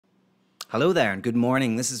Hello there and good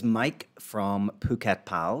morning. This is Mike from Phuket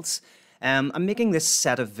Pals. I'm making this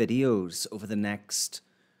set of videos over the next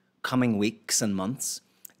coming weeks and months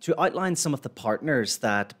to outline some of the partners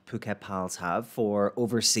that Phuket Pals have for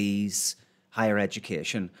overseas higher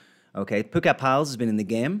education. Okay, Phuket Pals has been in the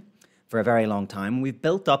game for a very long time. We've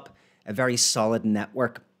built up a very solid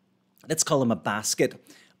network. Let's call them a basket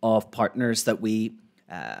of partners that we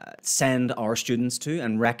send our students to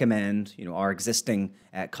and recommend, our existing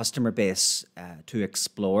customer base to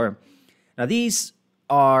explore. Now, these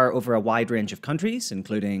are over a wide range of countries,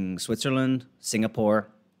 including Switzerland, Singapore,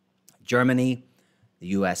 Germany, the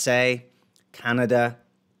USA, Canada,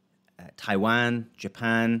 Taiwan,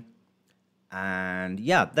 Japan, and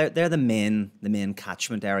yeah, they're the main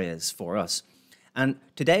catchment areas for us. And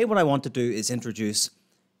today, what I want to do is introduce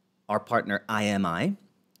our partner IMI.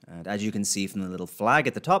 And as you can see from the little flag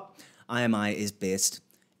at the top, IMI is based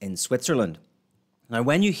in Switzerland. Now,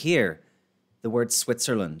 when you hear the word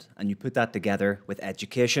Switzerland and you put that together with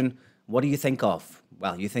education, what do you think of?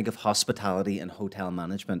 Well, you think of hospitality and hotel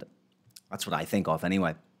management. That's what I think of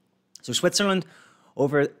anyway. So Switzerland,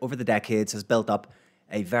 over the decades, has built up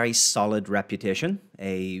a very solid reputation,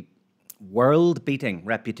 a world-beating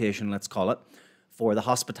reputation, let's call it, for the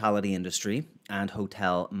hospitality industry and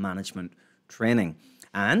hotel management training.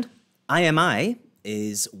 And IMI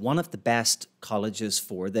is one of the best colleges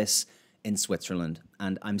for this in Switzerland.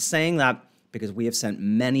 And I'm saying that because we have sent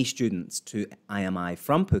many students to IMI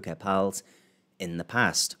from Phuket Pals in the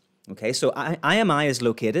past. Okay, so IMI is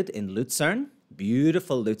located in Lucerne,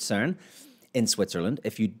 beautiful Lucerne in Switzerland.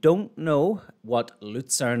 If you don't know what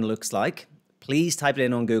Lucerne looks like, please type it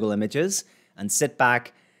in on Google Images and sit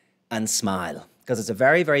back and smile, because it's a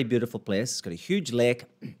very, very beautiful place. It's got a huge lake.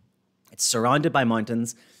 It's surrounded by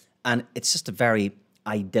mountains, and it's just a very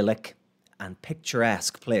idyllic and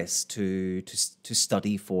picturesque place to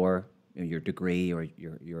study for your degree or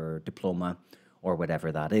your diploma or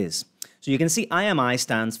whatever that is. So you can see IMI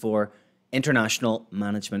stands for International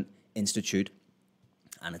Management Institute,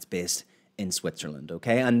 and it's based in Switzerland,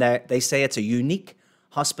 okay? And they say it's a unique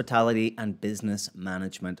hospitality and business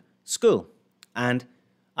management school. And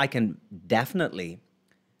I can definitely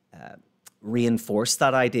reinforce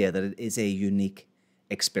that idea that it is a unique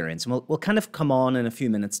experience. And we'll kind of come on in a few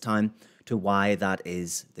minutes' time to why that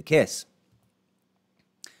is the case.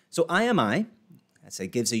 So IMI, I say,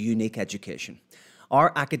 gives a unique education.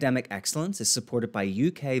 Our academic excellence is supported by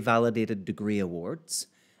UK-validated degree awards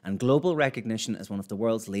and global recognition as one of the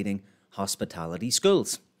world's leading hospitality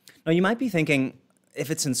schools. Now, you might be thinking, if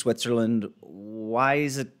it's in Switzerland, why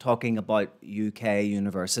is it talking about UK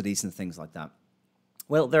universities and things like that?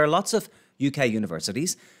 Well, there are lots of UK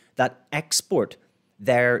universities that export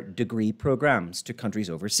their degree programs to countries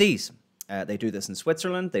overseas. They do this in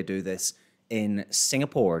Switzerland, they do this in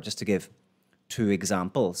Singapore, just to give two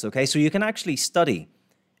examples. Okay, so you can actually study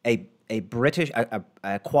a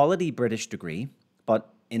quality British degree,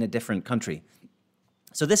 but in a different country.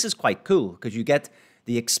 So this is quite cool because you get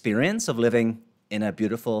the experience of living in a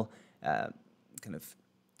beautiful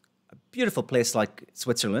beautiful place like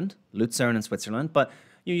Switzerland, Lucerne in Switzerland, but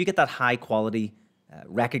you get that high quality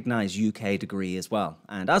recognized UK degree as well.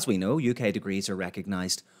 And as we know, UK degrees are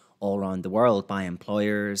recognized all around the world by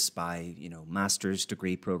employers, by master's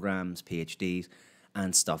degree programs, PhDs,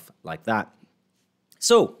 and stuff like that.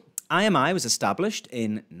 So IMI was established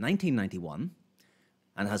in 1991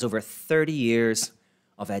 and has over 30 years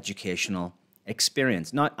of educational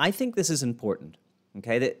experience. Now, I think this is important,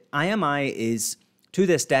 okay? That IMI is, to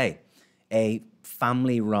this day, a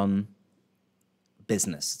family-run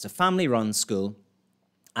business. It's a family-run school,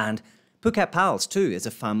 and Phuket Pals, too, is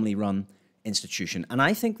a family-run institution. And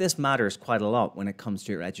I think this matters quite a lot when it comes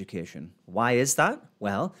to your education. Why is that?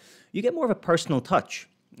 Well, you get more of a personal touch,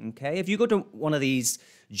 okay? If you go to one of these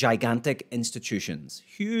gigantic institutions,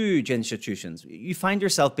 huge institutions, you find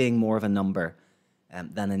yourself being more of a number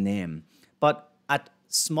than a name. But at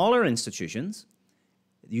smaller institutions,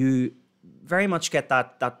 you very much get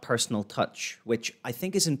that personal touch, which I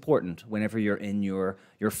think is important whenever you're in your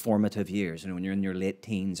formative years, when you're in your late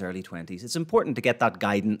teens, early 20s. It's important to get that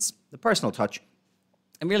guidance, the personal touch,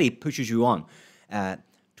 and really pushes you on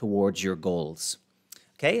towards your goals.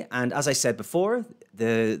 Okay, and as I said before,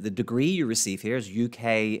 the degree you receive here is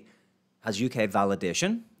has UK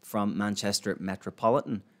validation from Manchester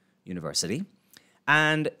Metropolitan University,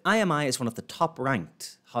 and IMI is one of the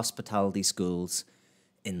top-ranked hospitality schools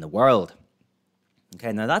in the world.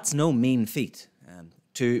 Okay, now that's no mean feat.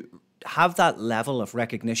 To have that level of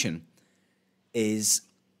recognition is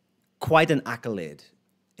quite an accolade,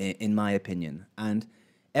 in my opinion. And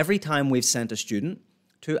every time we've sent a student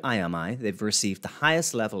to IMI, they've received the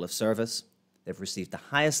highest level of service, they've received the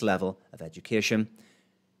highest level of education.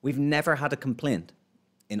 We've never had a complaint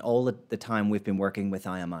in all the time we've been working with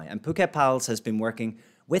IMI. And Phuket Pals has been working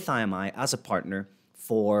with IMI as a partner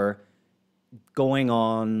for going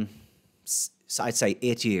on, I'd say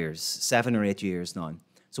 8 years, 7 or 8 years now.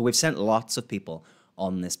 So we've sent lots of people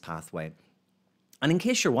on this pathway. And in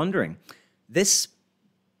case you're wondering, this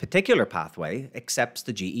particular pathway accepts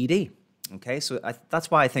the GED. Okay, so that's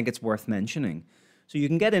why I think it's worth mentioning. So you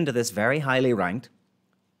can get into this very highly ranked,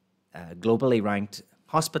 globally ranked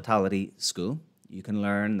hospitality school. You can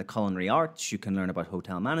learn the culinary arts, you can learn about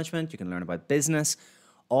hotel management, you can learn about business,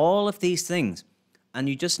 all of these things. And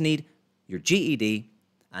you just need your GED.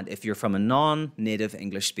 And if you're from a non-native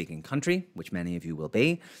English-speaking country, which many of you will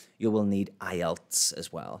be, you will need IELTS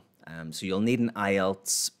as well. So you'll need an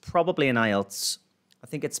IELTS, probably an IELTS, I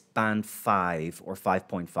think it's band 5 or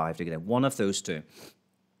 5.5 to get in, one of those two.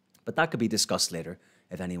 But that could be discussed later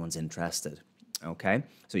if anyone's interested. Okay,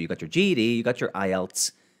 so you got your GED, you got your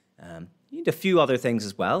IELTS. You need a few other things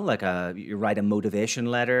as well, like you write a motivation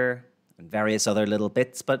letter and various other little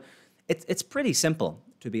bits, but it's pretty simple,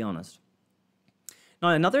 to be honest. Now,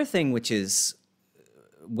 another thing which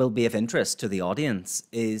will be of interest to the audience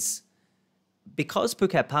is because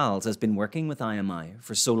Phuket Pals has been working with IMI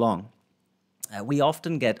for so long, we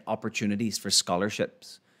often get opportunities for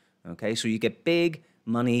scholarships. Okay, so you get big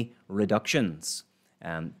money reductions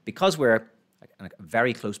because we're a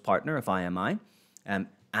very close partner of IMI,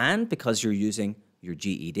 and because you're using your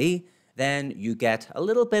GED, then you get a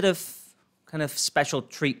little bit of kind of special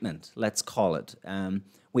treatment, let's call it.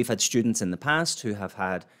 We've had students in the past who have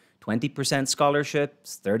had 20%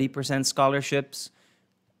 scholarships, 30% scholarships,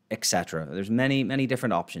 etc. There's many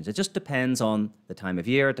different options. It just depends on the time of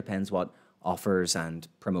year. It depends what offers and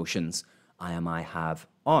promotions IMI have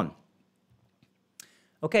on.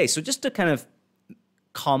 Okay, so just to kind of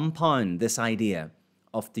compound this idea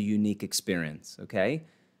of the unique experience, okay?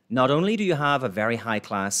 Not only do you have a very high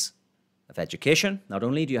class of education, not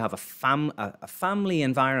only do you have a family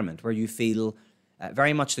environment where you feel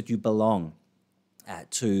very much that you belong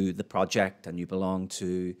to the project and you belong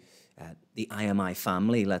to the IMI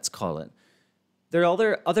family, let's call it. There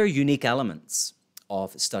are other unique elements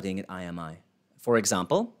of studying at IMI. For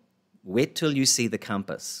example, wait till you see the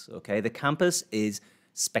campus, okay? The campus is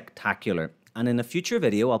spectacular. And in a future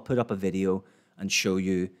video, I'll put up a video and show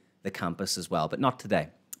you the campus as well, but not today.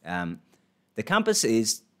 The campus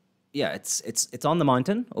is, yeah, it's on the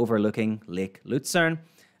mountain overlooking Lake Luzern,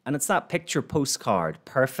 and it's that picture postcard,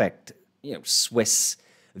 perfect, Swiss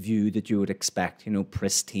view that you would expect,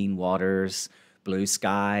 pristine waters, blue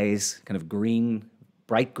skies, kind of green,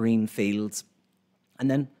 bright green fields, and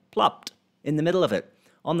then plopped in the middle of it,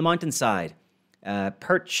 on the mountainside,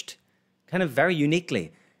 perched kind of very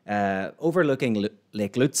uniquely, overlooking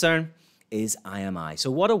Lake Luzern is IMI. So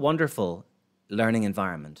what a wonderful learning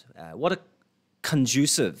environment. What a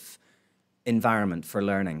conducive environment for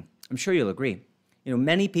learning. I'm sure you'll agree.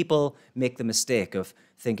 Many people make the mistake of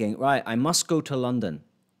thinking, right, I must go to London,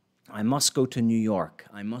 I must go to New York,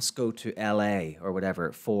 I must go to LA or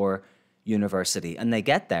whatever for university. And they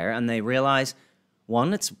get there and they realize,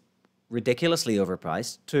 one, it's ridiculously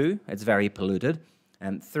overpriced. Two, it's very polluted.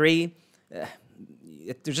 And three,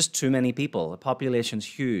 there's just too many people. The population's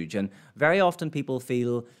huge. And very often people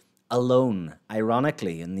feel alone,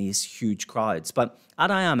 ironically, in these huge crowds. But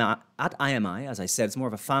at IMI, as I said, it's more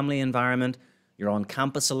of a family environment. You're on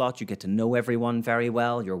campus a lot. You get to know everyone very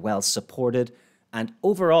well. You're well supported. And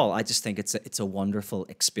overall, I just think it's a wonderful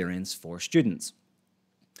experience for students.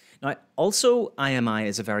 Now, also, IMI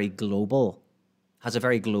is has a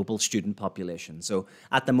very global student population. So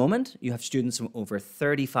at the moment, you have students from over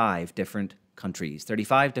 35 different countries,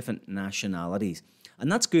 35 different nationalities.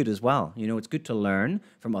 And that's good as well. It's good to learn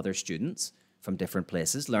from other students from different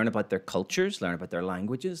places, learn about their cultures, learn about their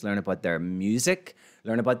languages, learn about their music,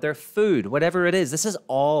 learn about their food, whatever it is. This is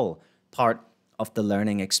all part of the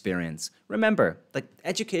learning experience. Remember,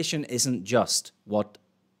 education isn't just what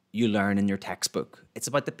you learn in your textbook. It's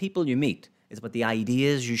about the people you meet. It's about the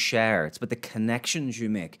ideas you share. It's about the connections you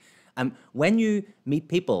make. When you meet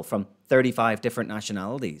people from 35 different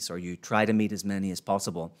nationalities, or you try to meet as many as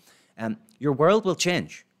possible, your world will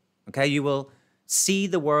change, okay? You will see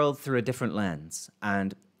the world through a different lens.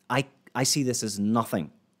 And I see this as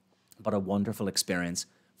nothing but a wonderful experience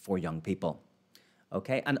for young people,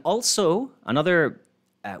 okay? And also, another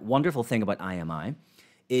wonderful thing about IMI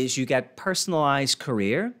is you get personalized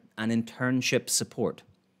career and internship support,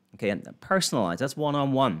 okay? And personalized, that's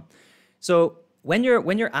one-on-one. So when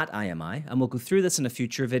you're at IMI, and we'll go through this in a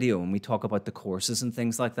future video when we talk about the courses and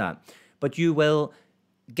things like that, but you will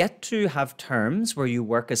get to have terms where you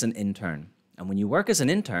work as an intern. And when you work as an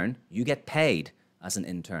intern, you get paid as an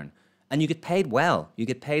intern. And you get paid well. You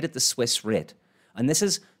get paid at the Swiss rate. And this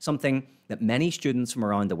is something that many students from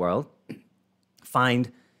around the world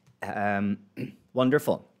find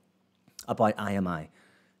wonderful about IMI.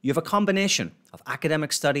 You have a combination of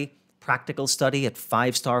academic study, practical study at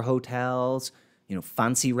five-star hotels,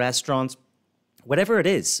 fancy restaurants. Whatever it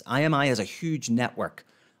is, IMI has a huge network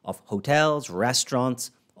of hotels,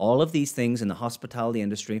 restaurants, all of these things in the hospitality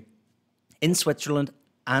industry in Switzerland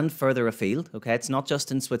and further afield. Okay, it's not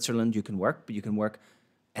just in Switzerland you can work, but you can work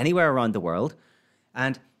anywhere around the world.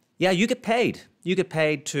 And yeah, you get paid. You get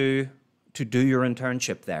paid to do your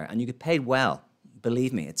internship there, and you get paid well.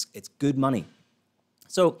 Believe me, it's good money.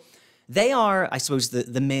 So they are, I suppose,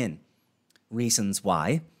 the main reasons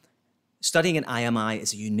why studying in IMI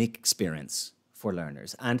is a unique experience for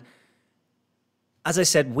learners. And as I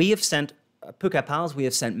said, we have sent, Phuket Pals, we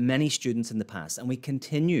have sent many students in the past, and we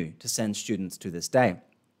continue to send students to this day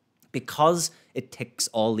because it ticks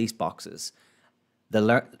all these boxes.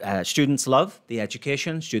 The students love the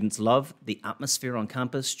education, students love the atmosphere on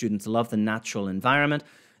campus, students love the natural environment,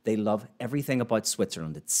 they love everything about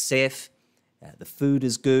Switzerland. It's safe, the food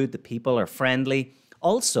is good, the people are friendly.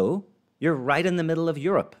 Also, you're right in the middle of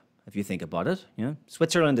Europe, if you think about it.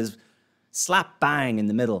 Switzerland is slap bang in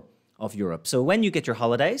the middle of Europe. So when you get your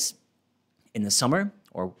holidays in the summer,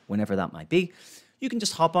 or whenever that might be, you can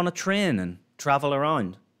just hop on a train and travel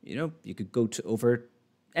around. You could go to over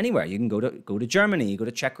anywhere. You can go to Germany, go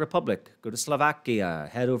to Czech Republic, go to Slovakia,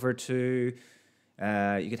 head over to,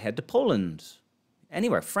 you could head to Poland,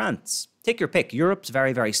 anywhere, France. Take your pick. Europe's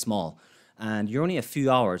very, very small, and you're only a few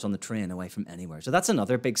hours on the train away from anywhere. So that's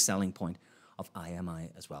another big selling point of IMI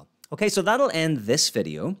as well. Okay, so that'll end this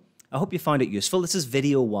video. I hope you found it useful. This is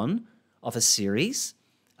video 1 of a series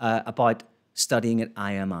about studying at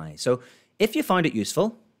IMI. So if you found it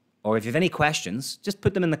useful, or if you have any questions, just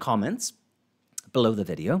put them in the comments below the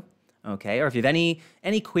video, okay? Or if you have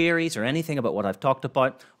any queries or anything about what I've talked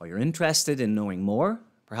about, or you're interested in knowing more,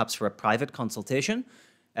 perhaps for a private consultation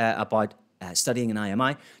about studying in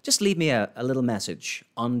IMI, just leave me a little message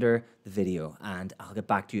under the video and I'll get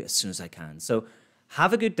back to you as soon as I can. So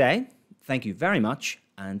have a good day. Thank you very much.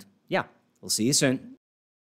 And yeah, we'll see you soon.